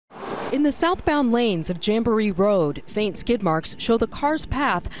In the southbound lanes of Jamboree Road, faint skid marks show the car's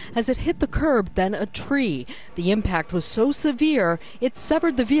path as it hit the curb, then a tree. The impact was so severe, it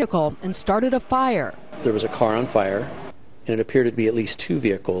severed the vehicle and started a fire. There was a car on fire, and it appeared to be at least two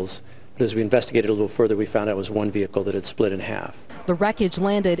vehicles. But as we investigated a little further, we found out it was one vehicle that had split in half. The wreckage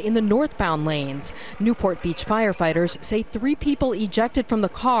landed in the northbound lanes. Newport Beach firefighters say 3 people ejected from the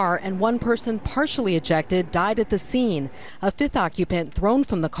car and 1 person partially ejected died at the scene. A 5th occupant thrown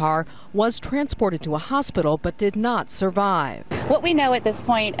from the car was transported to a hospital but did not survive. What we know at this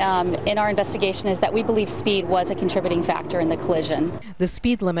point in our investigation is that we believe speed was a contributing factor in the collision. The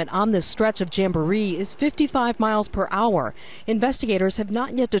speed limit on this stretch of Jamboree is 55 miles per hour. Investigators have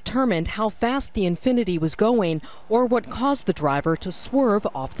not yet determined how fast the Infiniti was going or what caused the driver to swerve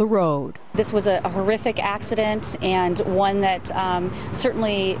off the road. This was a horrific accident and one that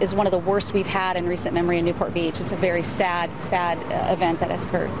certainly is one of the worst we've had in recent memory in Newport Beach. It's a very sad event that has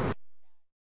occurred.